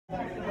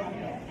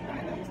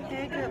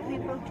good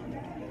people?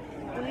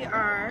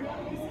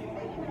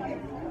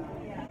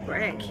 We're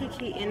at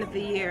Keke end of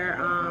the year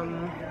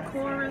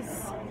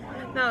chorus.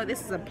 No,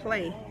 this is a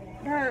play.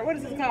 Bird, what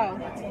is this called?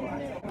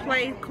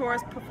 Play,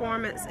 chorus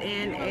performance,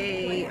 and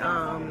a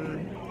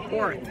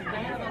orth.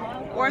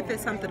 Orth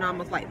is something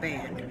almost like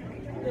band.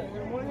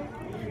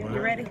 You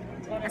ready?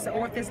 That's an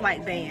orth is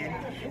like band.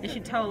 And she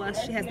told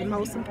us she has the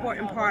most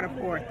important part of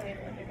orth.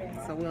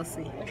 So we'll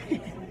see.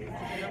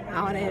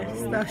 All that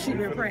stuff she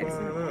been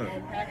practicing.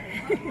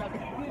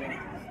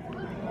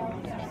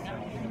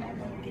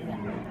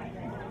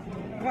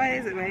 What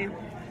is it, babe?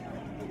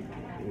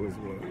 What's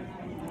what?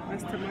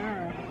 What's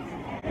tomorrow?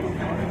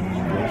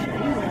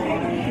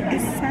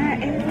 It's our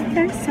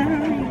anniversary.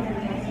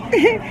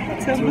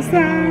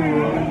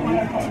 Tomorrow.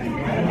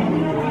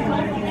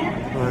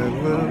 I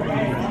love you.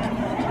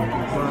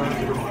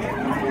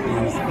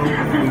 It's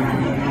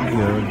only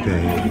your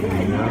day away.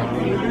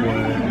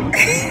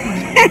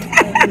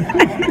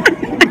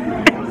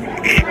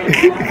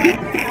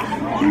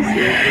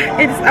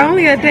 It's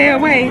only a day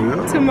away.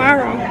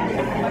 Tomorrow.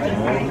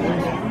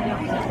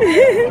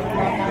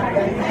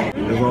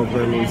 It's off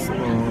that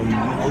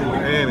little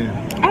Annie.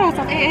 Oh, it's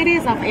off, it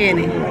is off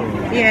Annie.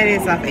 Yeah, it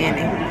is off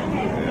Annie.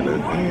 Yeah,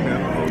 that's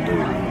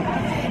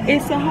Annie.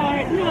 It's a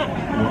hard knock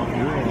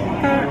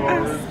for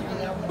us.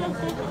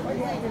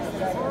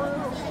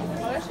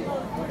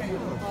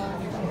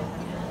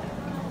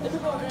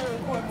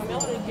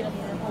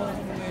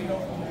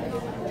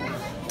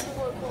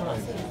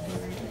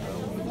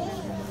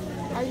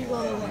 Are you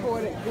going to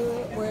record it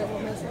good where it will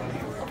mess up?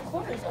 Of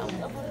course, I'm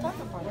going to talk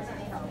about it.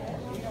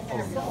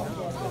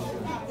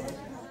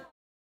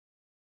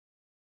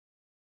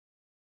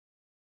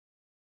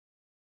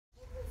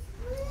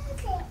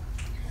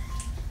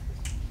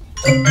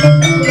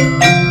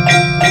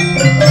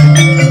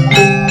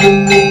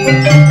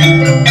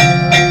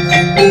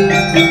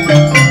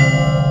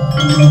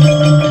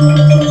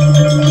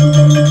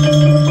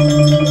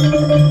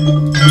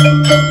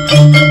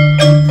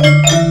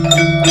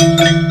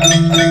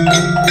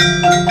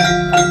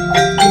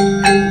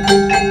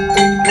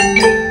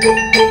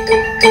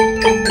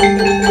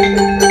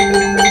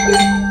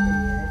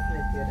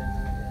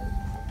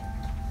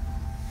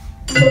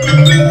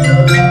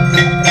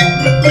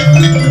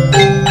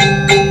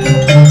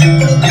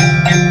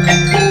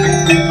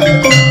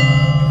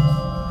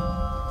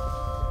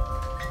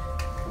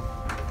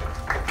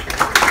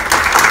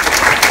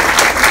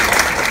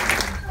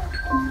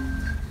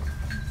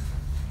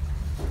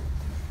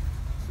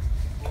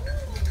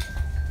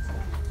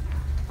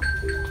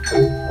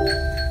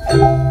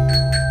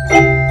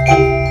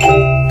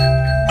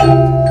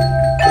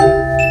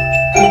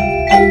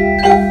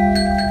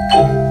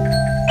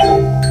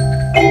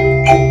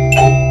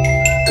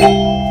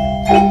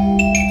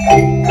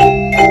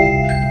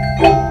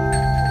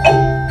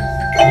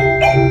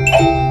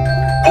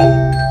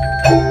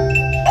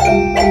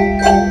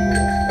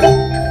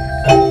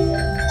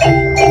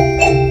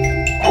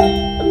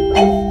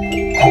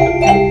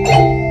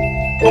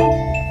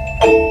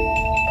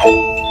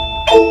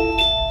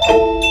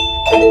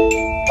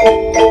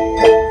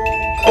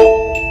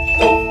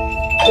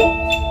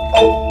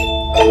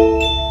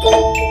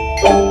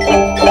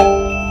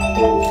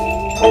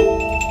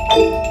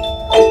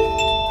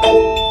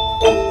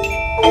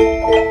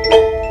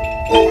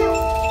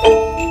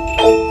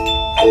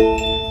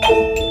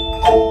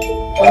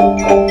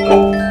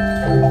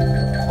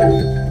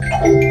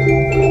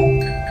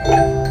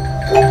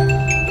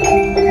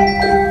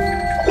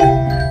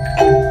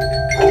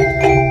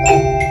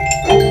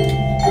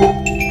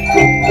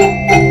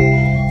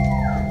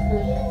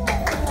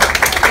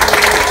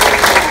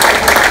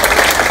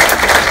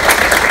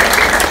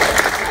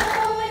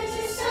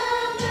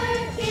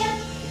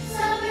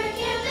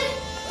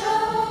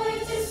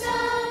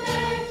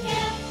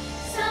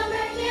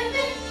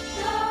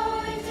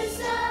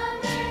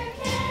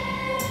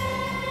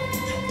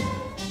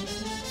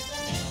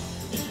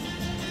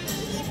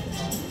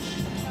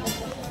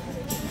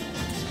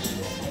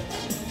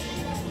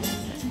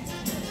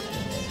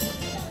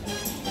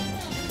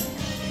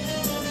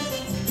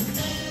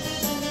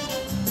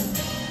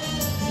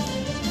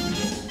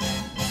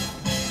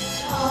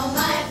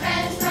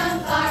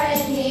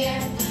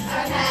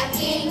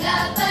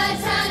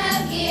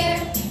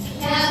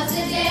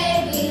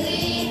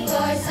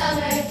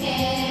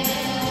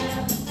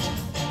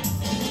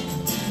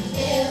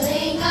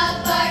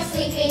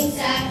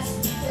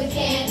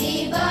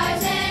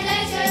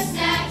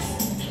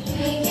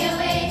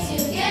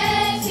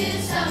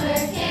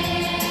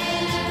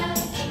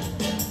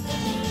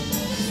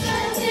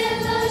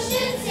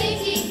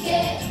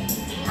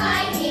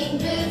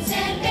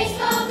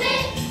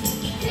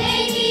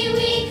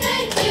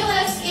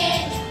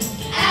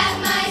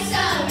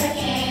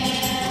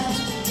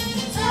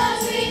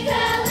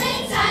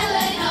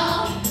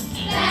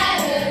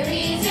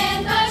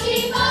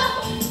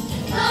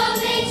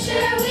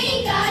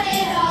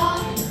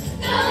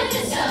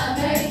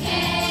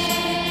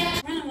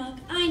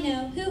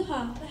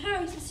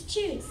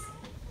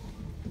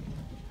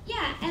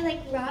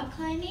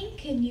 skiing,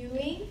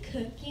 canoeing,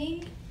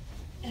 cooking.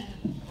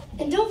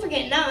 And don't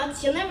forget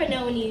knots. You'll never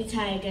know when you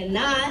tie a good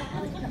knot.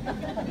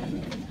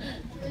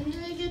 When do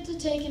I get to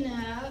take a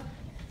nap?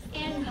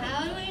 And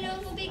how do I know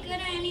if we'll be good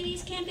at any of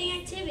these camping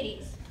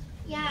activities?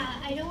 Yeah,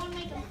 I don't want to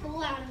make a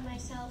fool out of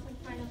myself in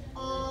front of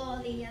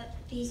all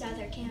these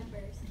other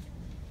campers.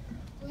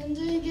 When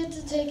do I get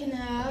to take a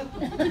nap?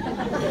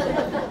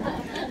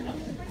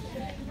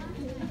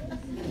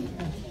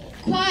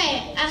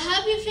 Quiet, I'll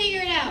help you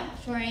figure it out,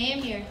 for I am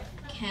your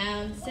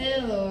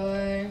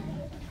counselor.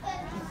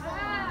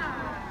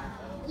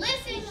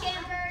 Listen,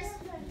 campers.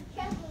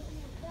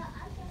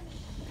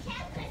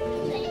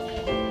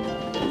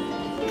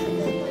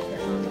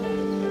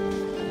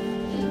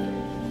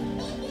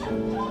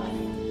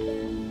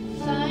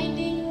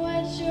 Finding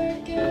what you're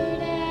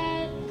good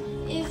at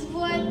is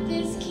what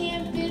this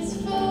camp is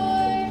for.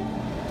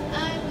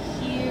 I'm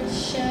here to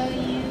show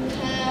you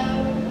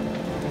how,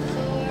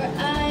 for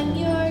I'm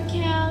your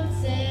counselor.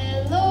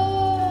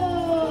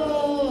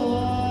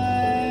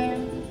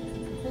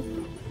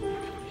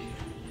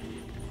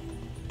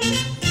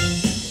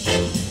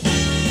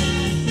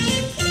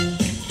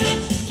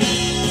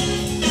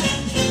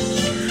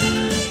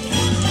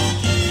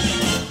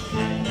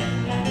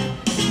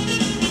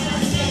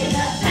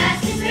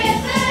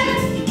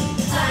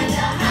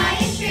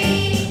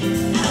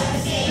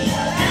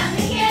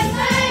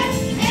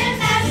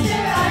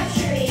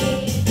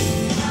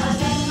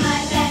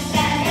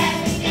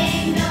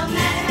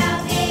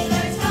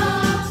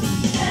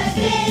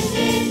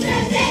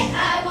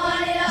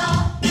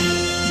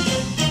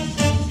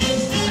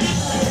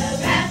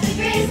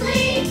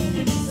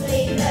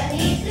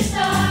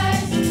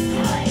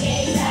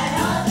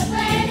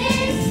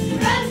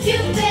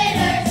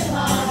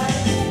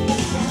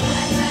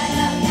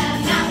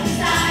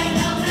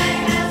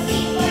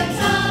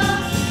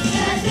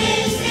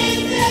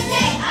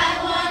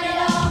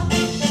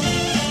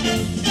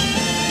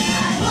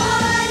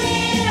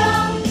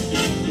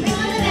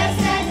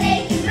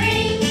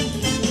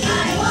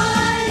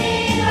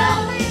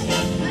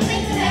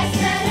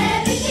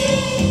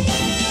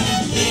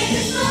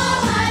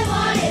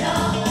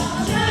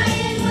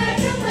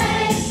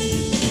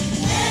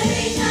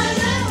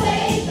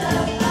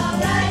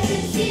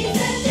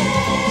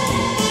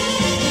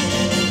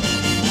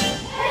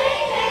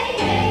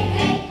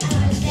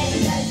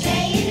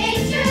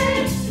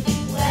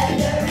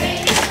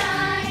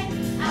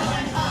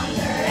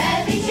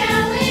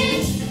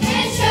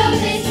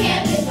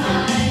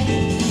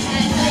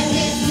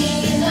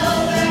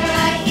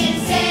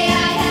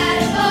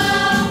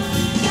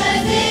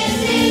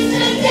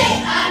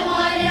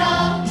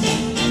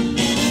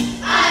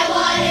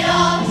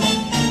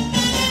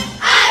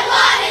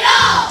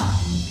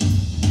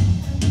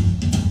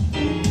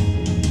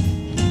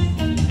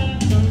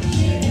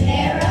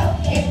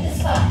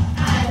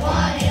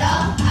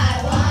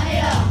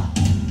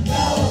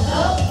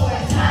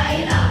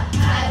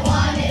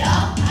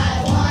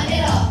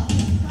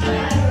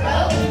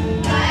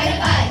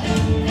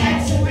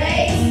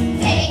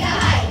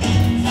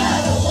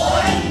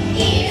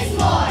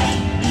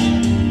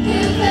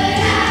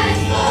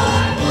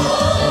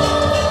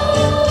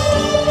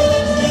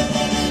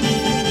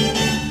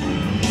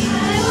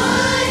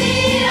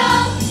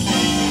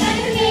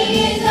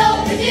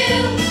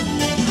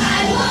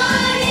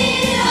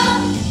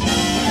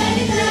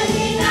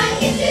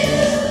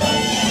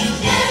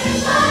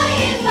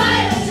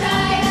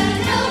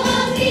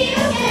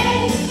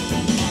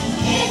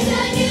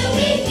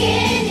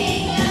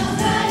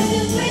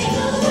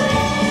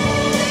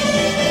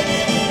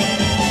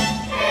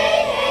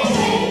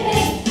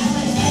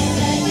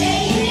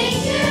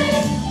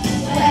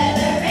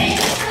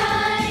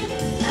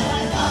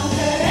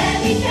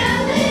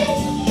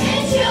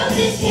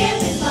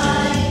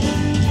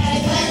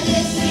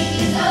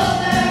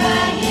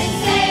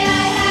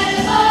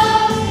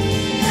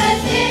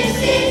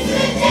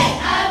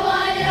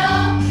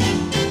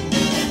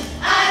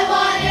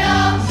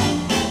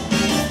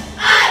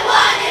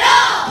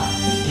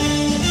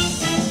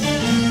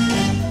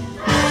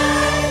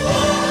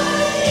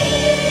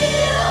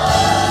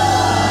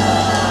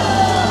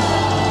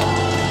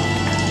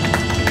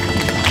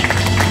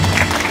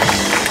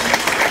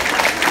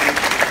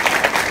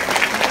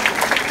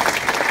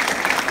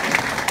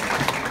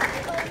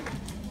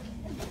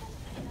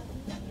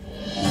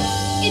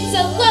 It's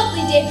a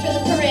lovely day for the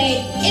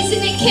parade,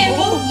 isn't it,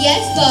 Carol?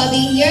 Yes, Bobby,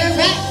 you're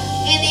right.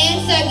 And the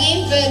ants are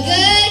game for a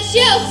good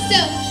show, so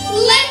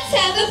let's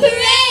have a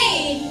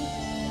parade!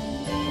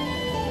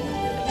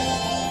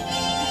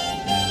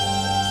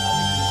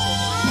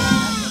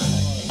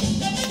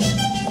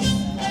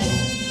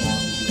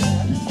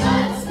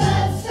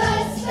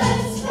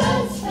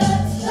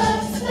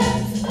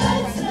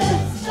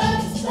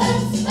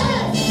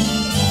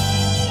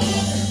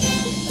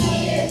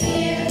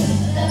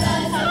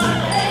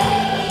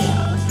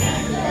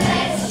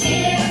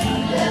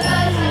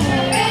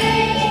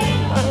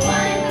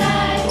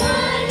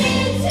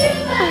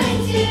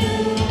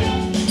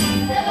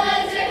 The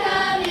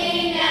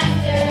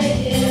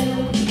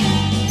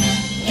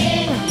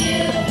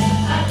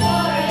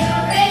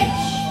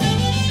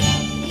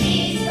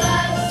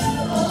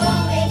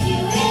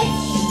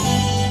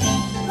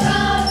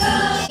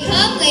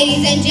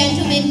and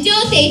gentlemen,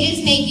 don't they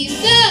just make you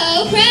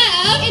so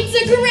proud? It's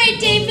a great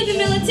day for the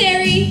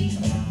military.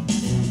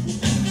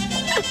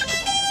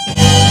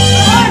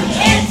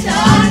 Army ants are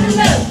on the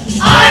move.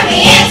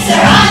 Army ants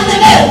are on the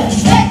move.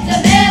 With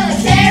the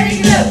military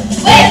group.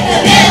 With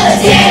the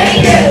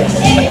military group.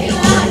 If you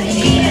want to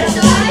eat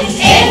outside.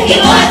 If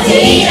you want to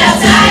eat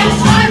outside.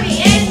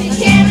 Army ants you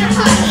cannot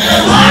hide.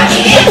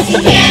 Army ants you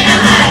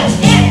cannot hide.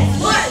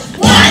 Ants march.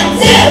 1,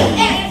 2.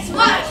 Ants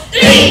march.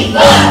 3,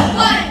 4.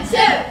 1,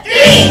 2.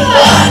 3, 4.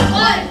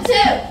 1,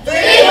 2.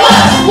 3,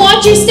 4.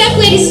 Watch your step,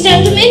 ladies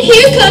and gentlemen.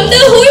 Here come the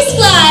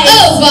horseflies.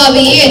 Oh,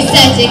 Bobby, you're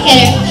such a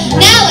kidder.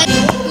 Now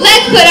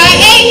let's put our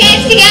 8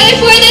 hands together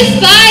for the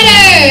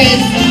spiders.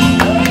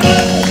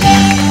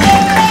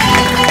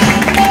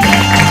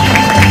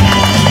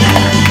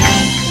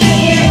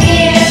 Here,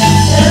 here,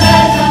 the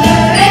bugs on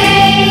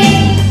parade.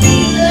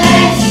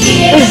 Let's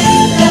cheer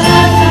the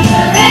bugs on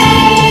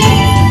parade.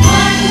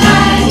 1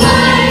 by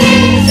 1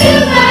 and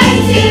 2 by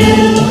 2.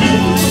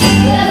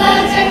 The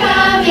bugs are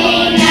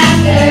coming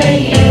after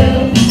you.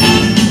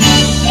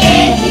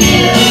 If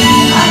you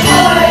are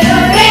poor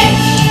or rich,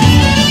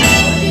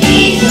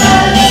 these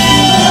bugs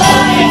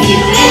will make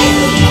you itch.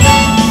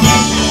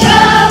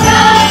 Row,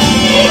 row,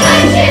 they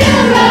march in a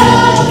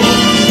row.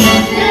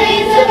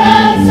 Millions of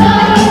bugs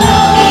all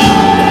over.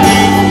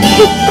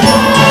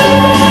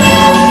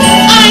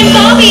 I'm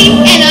Bobby,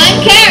 and I'm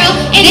Carol,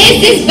 and this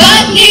is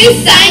Bug News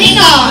signing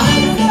off.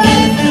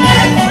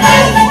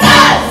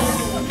 Bugs!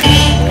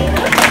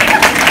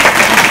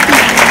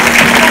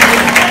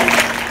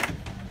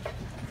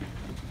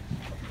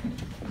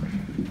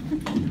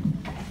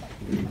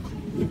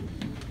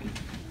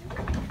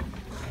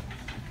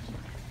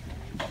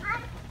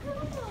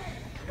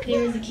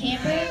 There was a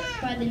camper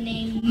by the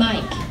name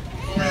Mike.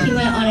 He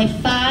went on a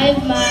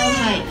 5-mile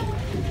hike.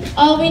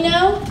 All we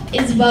know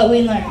is what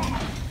we learned,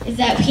 is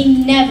that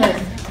he never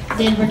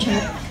did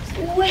return.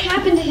 What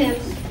happened to him?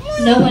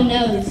 No one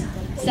knows.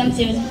 Some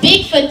say it was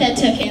Bigfoot that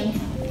took him,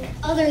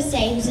 Others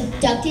say he was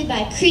abducted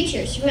by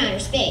creatures from outer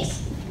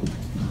space.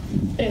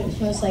 but it was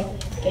most likely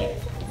a bear.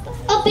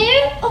 A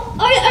bear? Oh,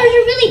 are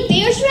there really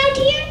bears around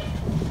here?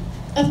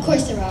 Of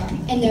course there are,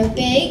 and they're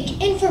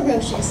big and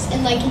ferocious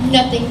and like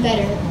nothing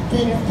better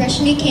than a fresh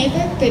new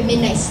camper for a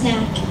midnight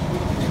snack.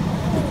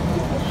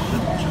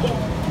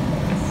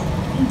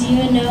 Do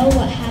you know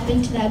what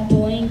happened to that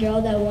boy and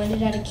girl that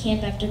wandered out of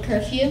camp after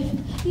curfew?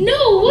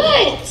 No,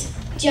 what?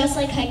 Just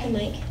like Hiker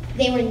Mike,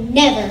 they were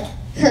never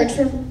heard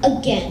from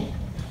again.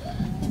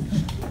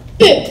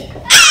 Boo!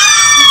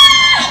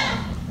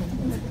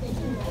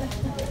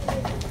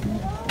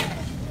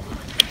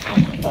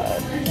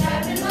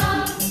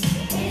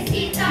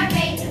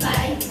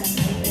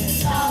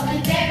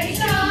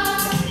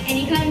 And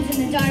he comes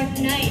in the dark of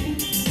night.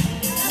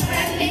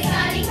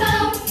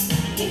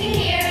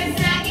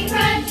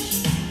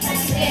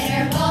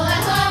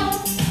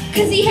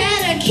 Cause he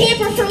had a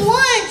camper for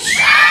lunch!